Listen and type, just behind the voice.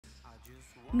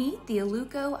Meet the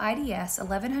ILLUCO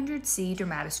IDS-1100C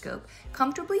dermatoscope.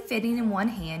 Comfortably fitting in one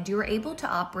hand, you are able to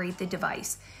operate the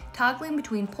device, toggling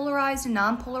between polarized and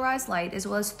non-polarized light as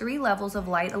well as 3 levels of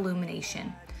light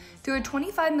illumination. Through a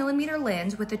 25mm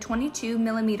lens with a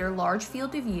 22mm large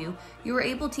field of view, you are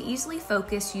able to easily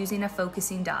focus using a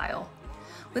focusing dial.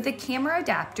 With a camera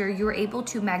adapter, you are able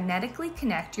to magnetically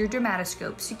connect your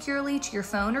dermatoscope securely to your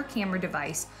phone or camera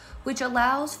device, which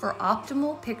allows for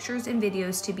optimal pictures and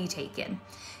videos to be taken.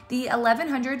 The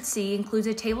 1100C includes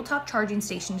a tabletop charging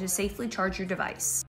station to safely charge your device.